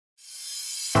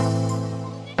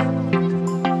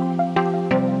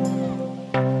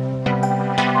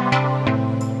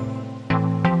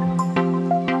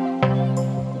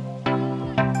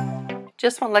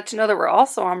Just want to let you know that we're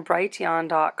also on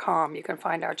brighteon.com. You can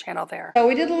find our channel there. So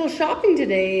we did a little shopping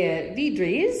today at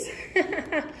Vidri's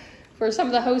for some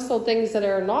of the household things that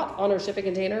are not on our shipping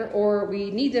container, or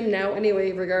we need them now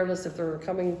anyway, regardless if they're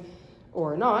coming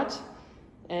or not.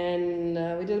 And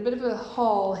we did a bit of a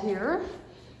haul here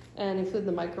and included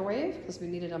the microwave because we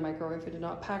needed a microwave. We did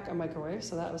not pack a microwave,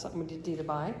 so that was something we did need to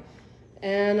buy.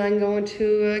 And I'm going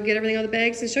to get everything out of the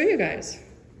bags and show you guys.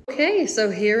 Okay, so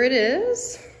here it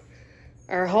is.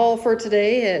 Our haul for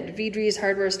today at Vidri's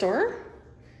hardware store.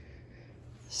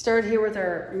 Start here with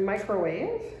our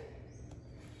microwave.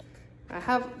 I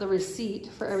have the receipt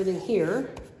for everything here.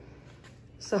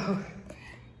 So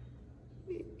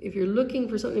if you're looking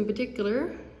for something in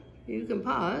particular, you can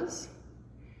pause.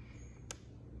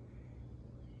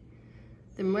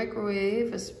 The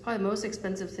microwave is probably the most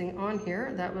expensive thing on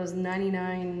here. That was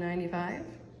 $99.95.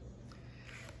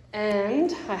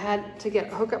 And I had to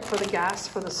get a hookup for the gas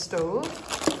for the stove.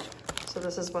 So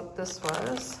this is what this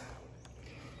was.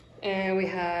 And we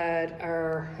had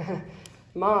our,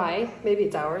 maybe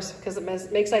it's ours, because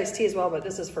it makes iced tea as well, but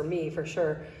this is for me for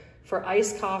sure. For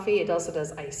iced coffee, it also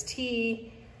does iced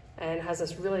tea and has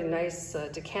this really nice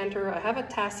decanter. I have a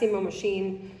Tassimo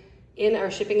machine in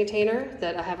our shipping container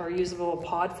that I have a reusable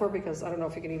pod for, because I don't know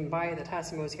if you can even buy the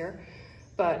Tassimos here.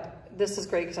 But this is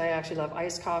great because I actually love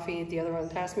iced coffee. The other one,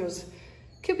 Tassimos,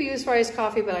 could be used for iced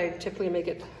coffee, but I typically make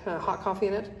it hot coffee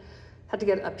in it. Had to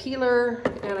get a peeler,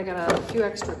 and I got a few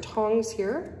extra tongs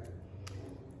here.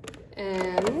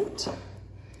 And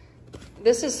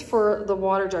this is for the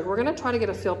water jug. We're gonna try to get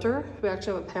a filter. We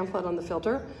actually have a pamphlet on the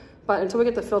filter, but until we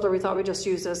get the filter, we thought we'd just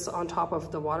use this on top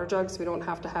of the water jug so we don't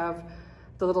have to have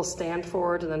the little stand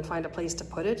for it and then find a place to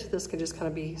put it. This can just kind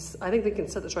of be, I think they can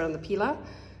set this right on the pila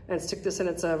and stick this in.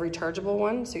 It's a rechargeable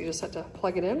one, so you just have to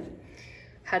plug it in.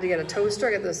 Had to get a toaster.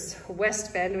 I got this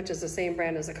West Bend, which is the same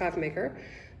brand as the coffee maker.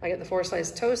 I get the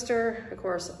 4-slice toaster. Of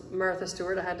course, Martha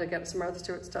Stewart. I had to get some Martha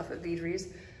Stewart stuff at Vidri's.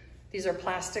 These are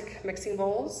plastic mixing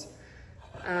bowls.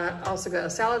 Also got a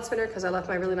salad spinner because I left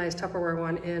my really nice Tupperware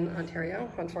one in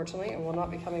Ontario, unfortunately. It will not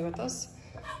be coming with us,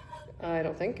 I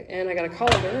don't think. And I got a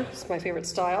colander. It's my favorite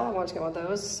style. I wanted to get one of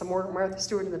those. Some more Martha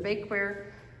Stewart in the bakeware.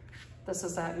 This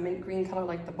is that mint green color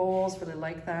like the bowls, really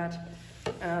like that.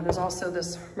 There's also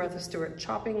this Martha Stewart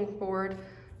chopping board.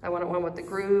 I wanted one with the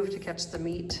groove to catch the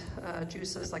meat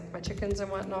juices like my chickens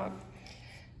and whatnot.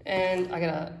 And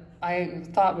I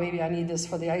thought maybe I need this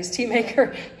for the iced tea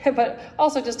maker, but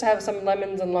also just to have some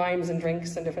lemons and limes and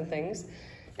drinks and different things.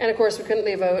 And of course we couldn't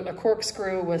leave out a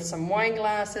corkscrew with some wine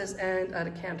glasses and a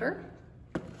decanter.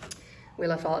 We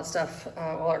left all that stuff,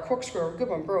 well, our corkscrew, a good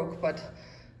one broke, but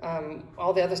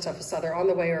all the other stuff is either on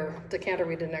the way or decanter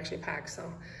we didn't actually pack.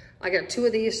 So I got 2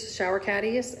 of these shower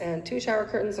caddies and 2 shower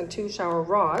curtains and 2 shower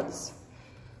rods.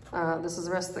 This is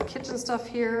the rest of the kitchen stuff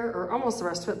here, or almost the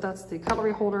rest of it. That's the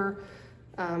cutlery holder.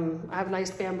 I have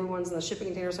nice bamboo ones in the shipping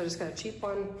container, so I just got a cheap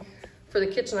one. For the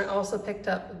kitchen, I also picked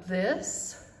up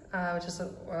this, which is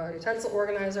a utensil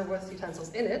organizer with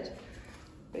utensils in it.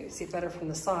 You can see it better from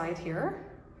the side here.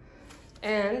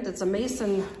 And it's a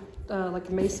Mason, like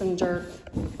a Mason jar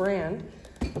brand,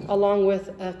 along with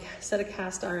a set of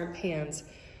cast iron pans.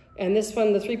 And this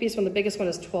one, the 3-piece one, the biggest one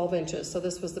is 12 inches. So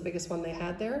this was the biggest one they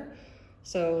had there.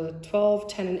 So 12,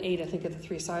 10, and 8, I think are the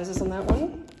 3 sizes on that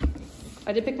one.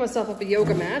 I did pick myself up a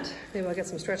yoga mat. Maybe I'll get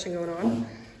some stretching going on.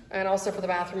 And also for the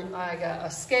bathroom, I got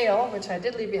a scale, which I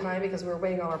did leave behind because we were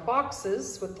weighing all our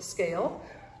boxes with the scale.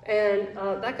 And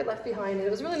that got left behind. And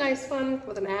it was really nice fun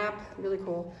with an app, really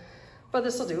cool. But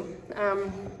this will do.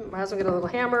 My husband got a little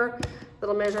hammer,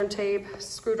 little measuring tape,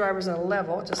 screwdrivers, and a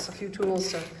level, just a few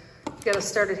tools to get us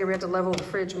started here. We have to level the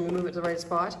fridge when we move it to the right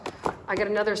spot. I got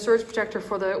another surge protector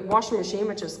for the washing machine,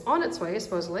 which is on its way,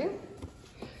 supposedly.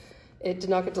 It did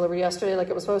not get delivered yesterday like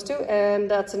it was supposed to.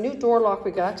 And that's a new door lock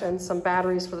we got, and some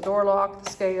batteries for the door lock, the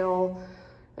scale,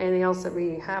 anything else that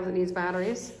we have that needs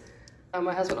batteries.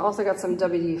 My husband also got some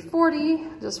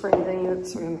WD-40, just for anything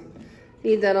that's we're gonna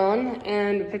need that on,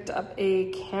 and we picked up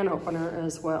a can opener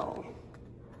as well.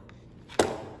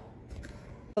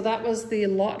 So that was the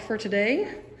lot for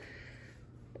today.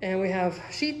 And we have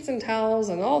sheets and towels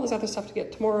and all this other stuff to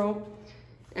get tomorrow.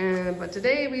 But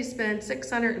today we spent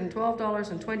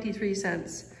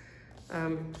 $612.23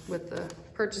 with the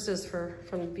purchases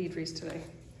from Vidri's today.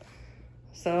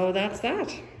 So that's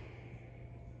that.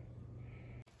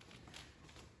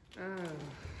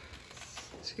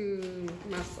 To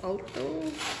Mas Alto.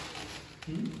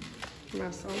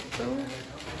 Mas Alto.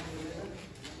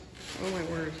 Oh my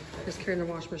word. He's carrying the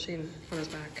wash machine on his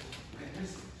back.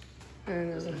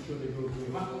 And there's a...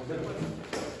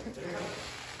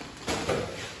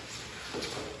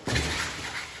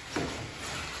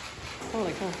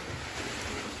 Holy cow.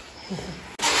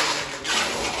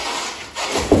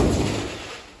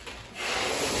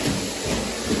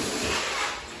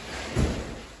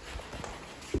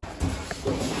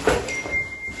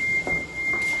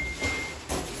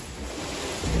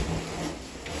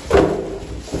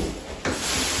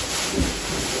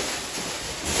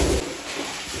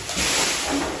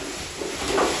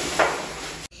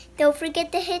 Don't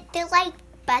forget to hit the like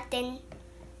button.